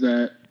believe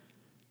that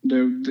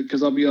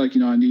because I'll be like,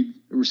 I need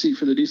a receipt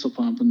for the diesel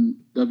pump, and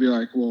they'll be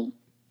like, well,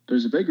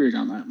 there's a big rig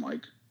on that. I'm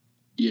like,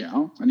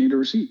 yeah, I need a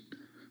receipt.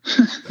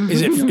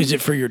 Is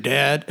it for your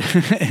dad?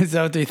 Is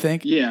that what they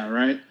think? Yeah,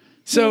 right.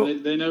 So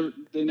they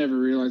never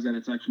realize that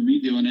it's actually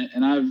me doing it.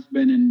 And I've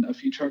been in a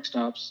few truck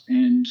stops,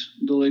 and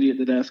the lady at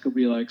the desk will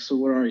be like, so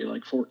what are you,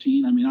 like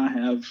 14? I mean, I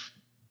have,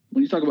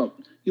 when you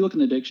look in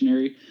the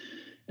dictionary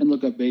and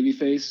look up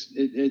babyface,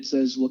 it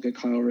says look at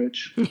Kyle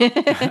Rich.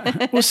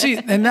 Well, see,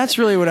 and that's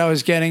really what I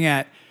was getting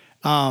at.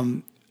 I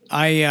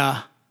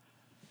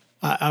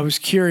was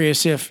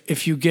curious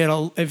if you get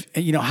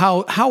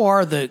how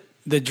are the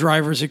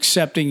drivers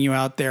accepting you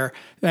out there?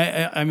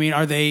 I mean,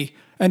 are they?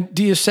 And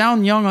do you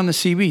sound young on the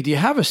CB? Do you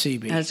have a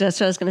CB? That's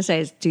what I was going to say.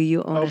 Is do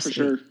you own a CB? For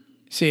sure.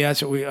 See,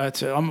 that's what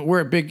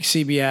we're big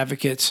CB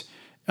advocates.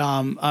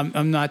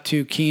 I'm not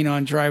too keen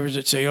on drivers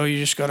that say, "Oh, you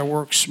just got to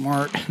work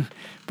smart."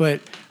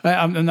 But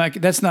I'm not.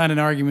 That's not an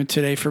argument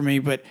today for me.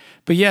 But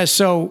yeah.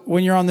 So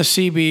when you're on the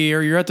CB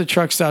or you're at the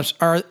truck stops,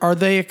 are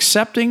they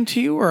accepting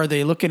to you, or are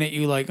they looking at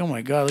you like, "Oh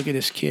my God, look at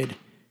this kid"?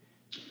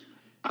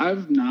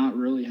 I've not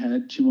really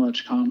had too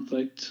much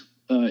conflict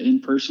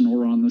in person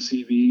or on the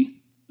CB.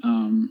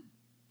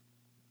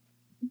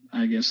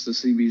 I guess the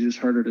CB is just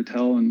harder to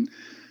tell, and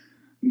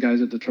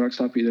guys at the truck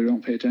stop either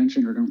don't pay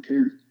attention or don't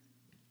care.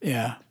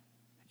 Yeah.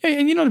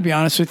 And to be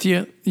honest with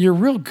you, your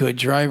real good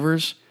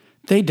drivers,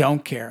 they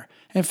don't care.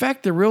 In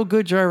fact, the real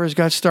good drivers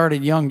got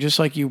started young, just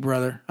like you,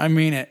 brother. I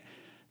mean it.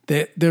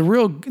 The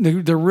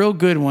real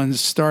good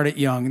ones started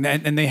young,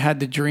 and they had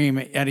the dream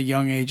at a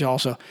young age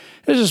also.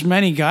 There's just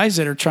many guys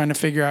that are trying to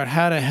figure out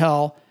how the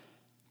hell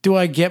do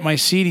I get my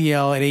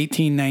CDL at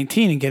 18,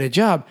 19 and get a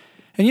job.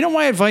 And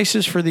my advice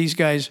is for these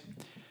guys,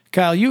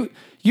 Kyle, you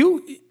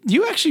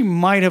actually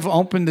might have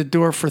opened the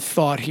door for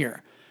thought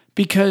here.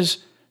 because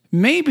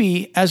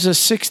maybe as a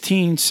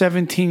 16,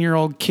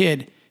 17-year-old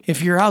kid,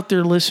 if you're out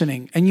there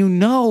listening and you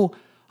know,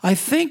 I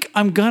think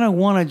I'm going to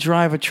want to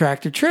drive a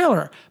tractor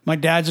trailer. My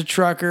dad's a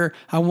trucker.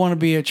 I want to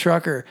be a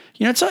trucker.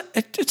 You know,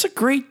 it's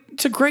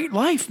a great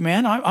life,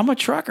 man. I'm a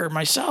trucker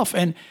myself.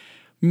 And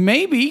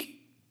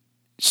maybe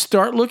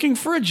start looking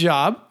for a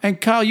job. And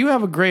Kyle, you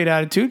have a great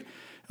attitude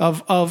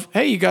of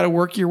hey, you got to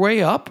work your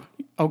way up.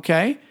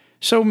 Okay.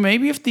 So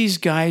maybe if these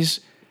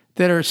guys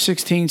that are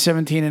 16,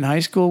 17 in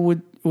high school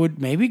would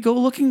maybe go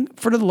looking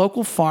for the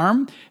local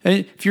farm.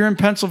 And if you're in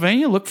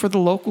Pennsylvania, look for the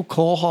local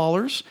coal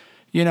haulers,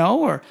 you know,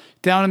 or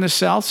down in the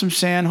South, some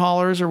sand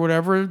haulers or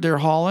whatever they're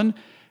hauling,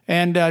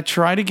 and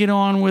try to get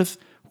on with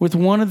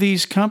one of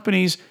these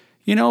companies,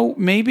 you know,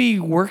 maybe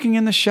working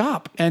in the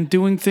shop and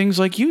doing things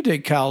like you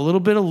did, Kyle, a little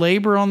bit of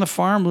labor on the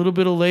farm, a little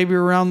bit of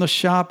labor around the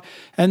shop.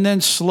 And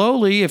then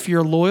slowly, if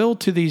you're loyal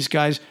to these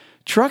guys,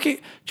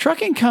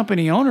 trucking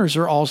company owners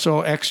are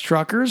also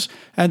ex-truckers,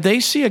 and they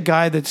see a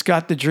guy that's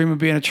got the dream of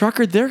being a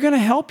trucker, they're going to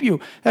help you.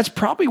 That's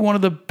probably one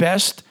of the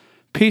best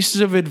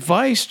pieces of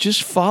advice.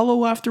 Just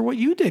follow after what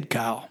you did,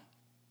 Kyle.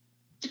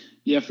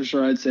 Yeah, for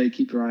sure. I'd say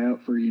keep your eye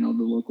out for, you know,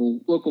 the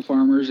local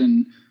farmers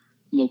and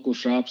local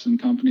shops and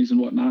companies and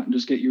whatnot, and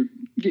just get your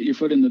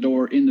foot in the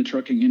door in the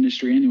trucking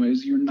industry.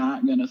 Anyways, you're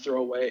not going to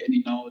throw away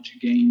any knowledge you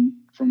gain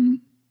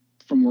from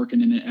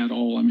working in it at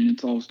all. I mean,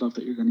 it's all stuff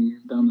that you're going to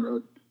use down the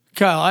road.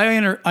 Kyle,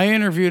 I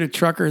interviewed a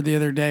trucker the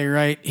other day,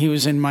 right? He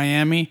was in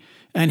Miami,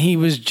 and he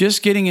was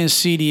just getting his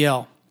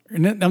CDL.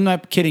 I'm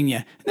not kidding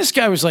you. This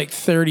guy was like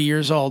 30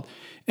 years old,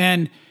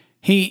 and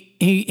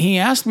he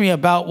asked me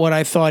about what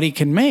I thought he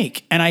can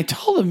make. And I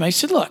told him, I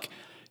said, look,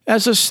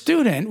 as a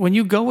student, when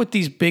you go with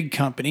these big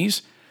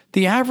companies,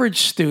 the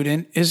average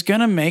student is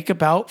going to make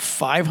about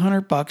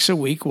 $500 a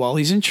week while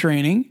he's in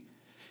training.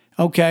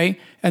 Okay.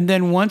 And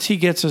then once he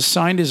gets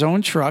assigned his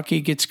own truck,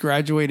 he gets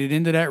graduated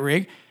into that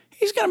rig,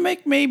 he's going to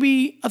make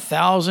maybe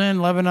 $1,000,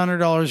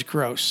 $1,100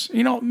 gross,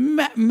 you know,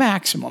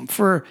 maximum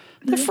for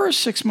the first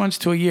 6 months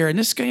to a year. And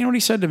this guy, you know what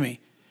he said to me?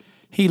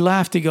 He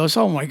laughed. He goes,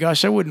 oh my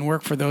gosh, I wouldn't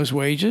work for those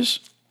wages.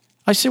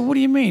 I said, what do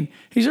you mean?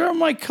 He said, oh,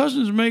 my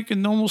cousin's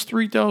making almost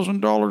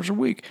 $3,000 a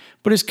week.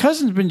 But his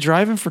cousin's been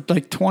driving for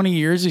like 20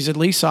 years. He's a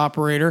lease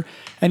operator,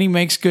 and he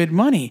makes good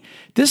money.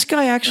 This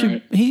guy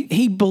actually,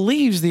 he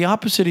believes the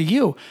opposite of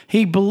you.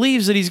 He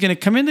believes that he's going to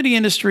come into the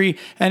industry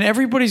and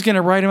everybody's going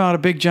to write him out a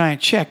big giant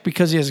check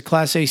because he has a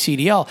Class A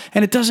CDL.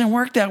 And it doesn't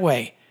work that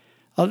way.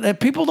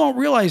 People don't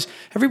realize,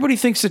 everybody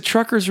thinks that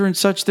truckers are in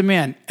such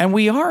demand, and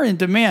we are in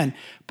demand.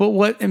 But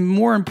what a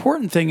more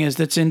important thing is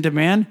that's in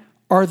demand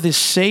are the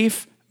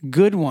safe,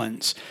 good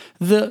ones.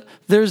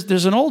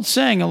 There's an old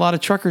saying a lot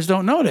of truckers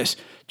don't notice.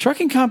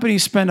 Trucking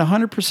companies spend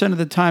 100% of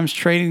the times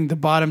trading the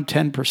bottom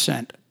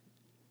 10%.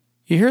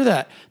 You hear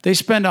that? They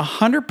spend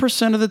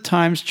 100% of the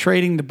times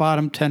trading the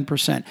bottom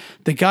 10%.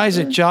 The guys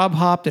that job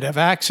hop, that have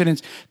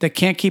accidents, that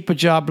can't keep a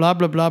job, blah,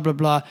 blah, blah, blah,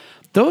 blah.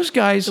 Those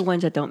guys... The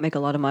ones that don't make a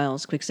lot of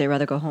miles because they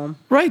rather go home.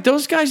 Right.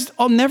 Those guys,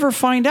 I'll never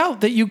find out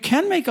that you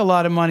can make a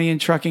lot of money in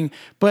trucking.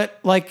 But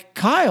like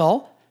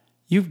Kyle,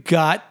 you've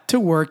got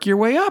to work your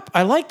way up.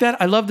 I like that.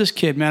 I love this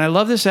kid, man. I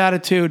love this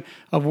attitude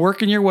of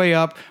working your way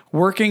up,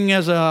 working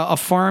as a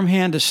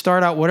farmhand to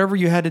start out whatever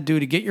you had to do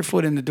to get your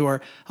foot in the door.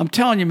 I'm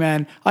telling you,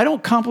 man, I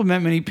don't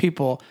compliment many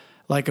people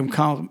like I'm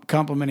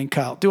complimenting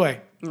Kyle. Do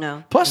I?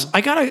 No. Plus,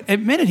 I got to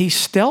admit it, he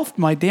stealthed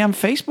my damn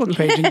Facebook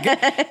page and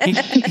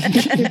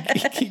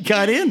he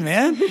got in,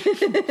 man.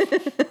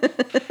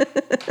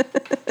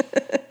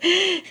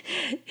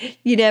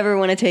 You never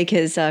want to take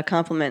his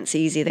compliments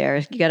easy there.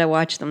 You got to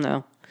watch them,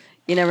 though.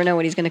 You never know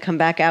when he's going to come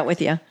back out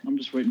with you. I'm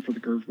just waiting for the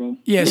curveball.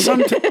 Yeah,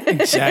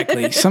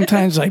 exactly.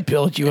 Sometimes I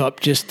build you up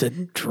just to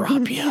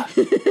drop you.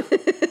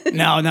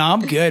 No,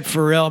 I'm good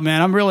for real,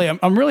 man. I'm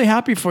really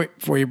happy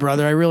for you,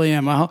 brother. I really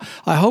am.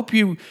 I hope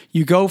you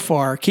go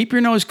far. Keep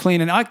your nose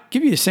clean, and I'll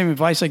give you the same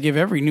advice I give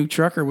every new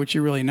trucker, which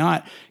you're really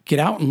not. Get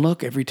out and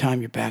look every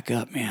time you back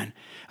up, man.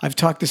 I've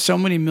talked to so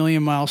many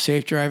Million Mile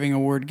Safe Driving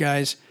Award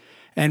guys,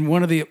 and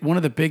one of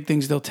the big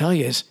things they'll tell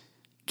you is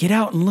get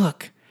out and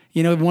look.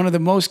 You know, one of the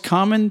most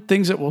common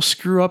things that will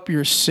screw up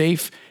your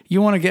safe,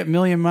 you want to get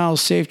Million Miles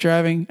Safe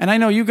Driving, and I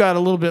know you got a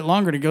little bit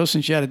longer to go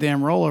since you had a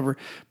damn rollover,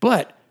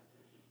 but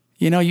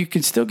you know, you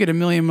can still get a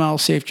Million Mile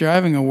Safe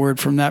Driving Award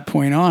from that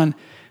point on,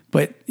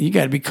 but you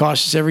got to be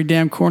cautious every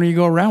damn corner you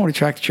go around with a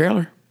tractor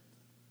trailer.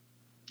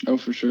 Oh,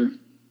 for sure.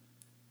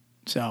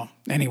 So,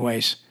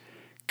 anyways,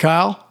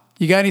 Kyle,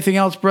 you got anything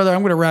else, brother?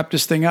 I'm going to wrap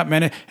this thing up,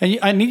 man. And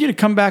I need you to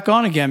come back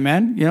on again,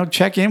 man. You know,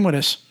 check in with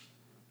us.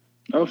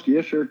 Oh,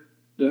 yeah, sure.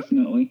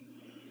 Definitely.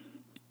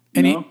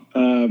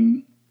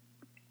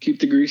 Keep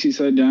the greasy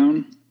side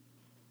down,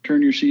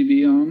 turn your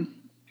CV on,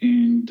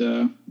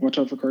 and watch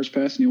out for cars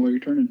passing you while you're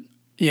turning.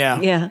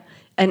 Yeah. Yeah.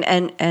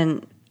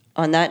 And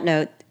on that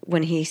note,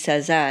 when he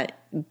says that,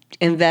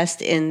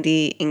 invest in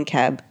the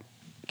in-cab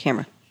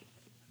camera.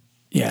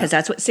 Yeah. Because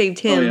that's what saved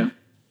him. Oh, yeah.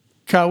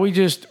 Kyle, we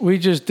just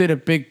did a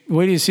big,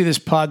 wait till you see this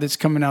pod that's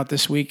coming out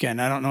this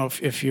weekend. I don't know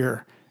if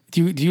you're,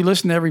 do you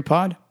listen to every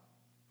pod?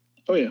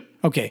 Oh, yeah.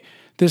 Okay.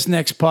 this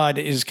next pod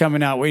is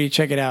coming out. Wait till you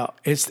check it out.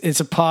 It's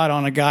a pod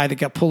on a guy that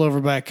got pulled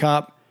over by a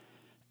cop.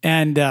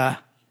 And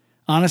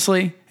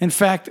honestly, in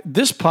fact,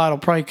 this pod will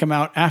probably come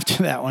out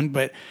after that one.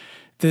 But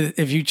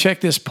if you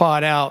check this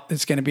pod out,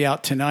 it's going to be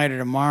out tonight or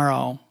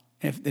tomorrow.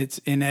 If it's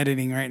in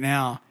editing right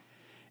now,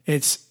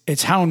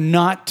 it's how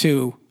not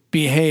to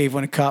behave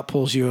when a cop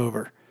pulls you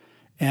over.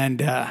 And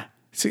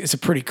it's a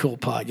pretty cool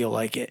pod. You'll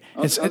like it.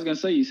 I was going to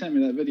say, you sent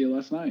me that video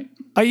last night.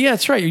 Oh, yeah,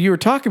 that's right. You were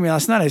talking to me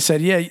last night. I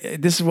said, yeah,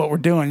 this is what we're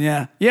doing.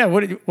 Yeah. Yeah.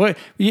 What,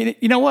 you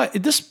know what?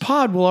 This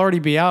pod will already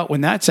be out when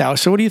that's out.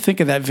 So what do you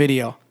think of that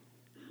video?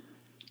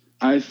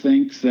 I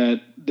think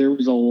that there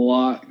was a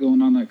lot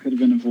going on that could have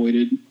been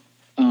avoided.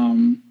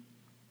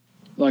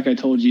 Like I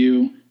told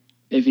you,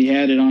 if he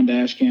had it on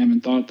dash cam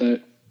and thought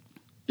that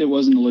it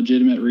wasn't a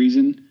legitimate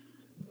reason,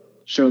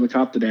 show the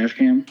cop the dash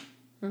cam.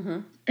 Mm-hmm.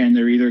 And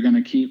they're either going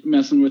to keep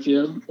messing with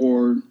you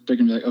or they're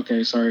going to be like,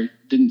 okay, sorry,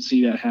 didn't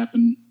see that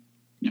happen,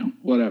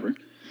 whatever.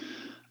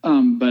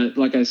 But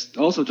like I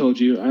also told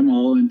you, I'm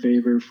all in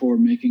favor for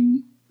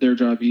making their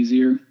job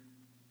easier.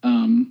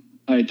 I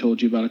had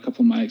told you about a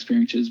couple of my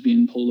experiences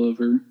being pulled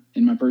over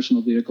in my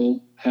personal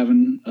vehicle,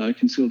 having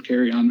concealed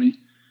carry on me,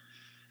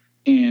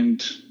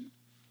 and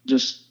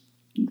just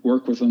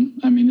work with them.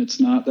 I mean, it's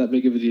not that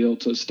big of a deal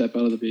to step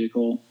out of the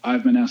vehicle.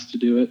 I've been asked to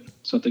do it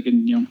so that they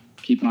can,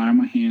 keep an eye on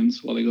my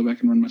hands while they go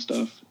back and run my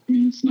stuff. I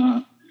mean, it's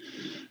not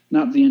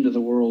the end of the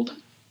world.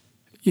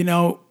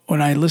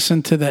 When I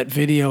listened to that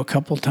video a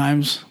couple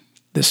times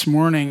this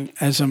morning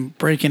as I'm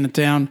breaking it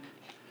down,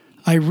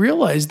 I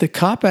realized the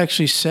cop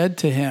actually said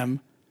to him,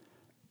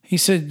 he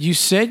said, "You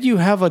said you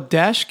have a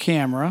dash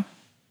camera.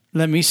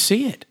 Let me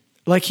see it."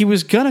 Like he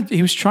was trying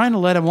to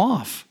let him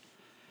off.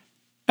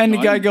 And the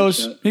guy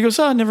goes,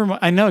 "Oh, never mind."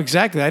 I know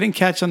exactly. I didn't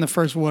catch on the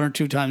first one or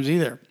two times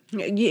either.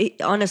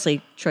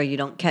 Honestly, Troy, you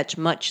don't catch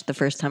much the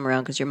first time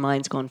around because your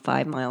mind's going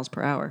 5 miles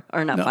per hour.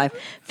 Or not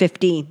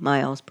 50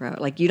 miles per hour.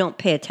 Like, you don't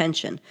pay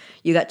attention.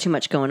 You got too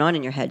much going on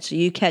in your head. So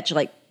you catch,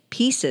 like,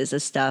 pieces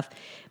of stuff,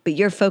 but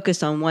you're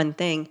focused on one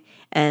thing,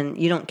 and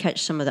you don't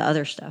catch some of the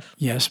other stuff.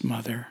 Yes,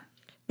 mother.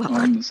 Well,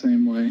 I'm the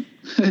same way.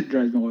 It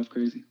drives my wife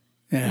crazy.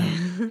 Yeah,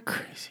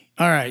 crazy.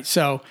 All right.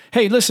 So,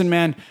 hey, listen,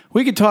 man,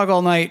 we could talk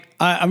all night.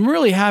 I'm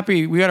really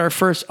happy we got our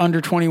first under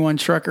 21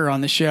 trucker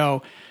on the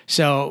show.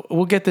 So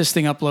we'll get this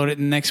thing uploaded in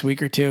the next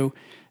week or two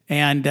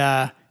and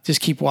just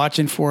keep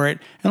watching for it.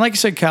 And like I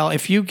said, Kyle,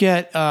 if you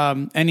get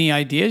any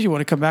ideas, you want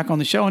to come back on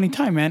the show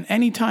anytime, man.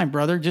 Anytime,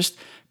 brother. Just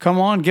come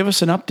on, give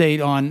us an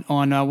update on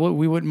what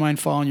we wouldn't mind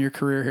following your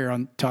career here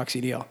on Talk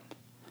CDL.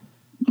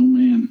 Oh,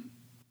 man.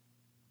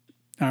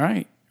 All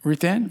right.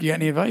 Ruth Ann, you got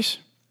any advice?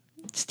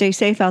 Stay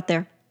safe out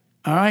there.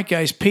 All right,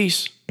 guys.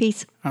 Peace.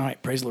 Peace. All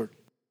right. Praise the Lord.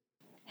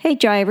 Hey,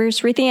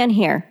 drivers. Ruth Ann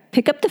here.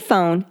 Pick up the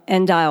phone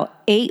and dial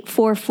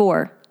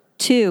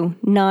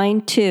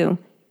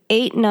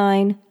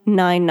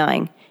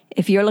 844-292-8999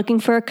 if you're looking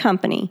for a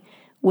company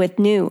with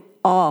new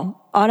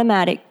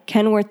all-automatic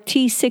Kenworth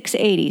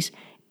T680s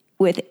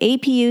with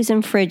APUs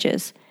and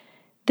fridges.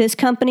 This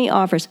company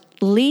offers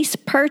lease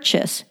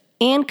purchase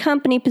and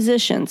company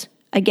positions.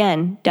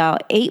 Again, dial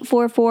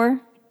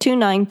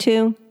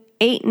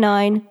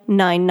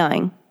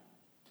 844-292-8999.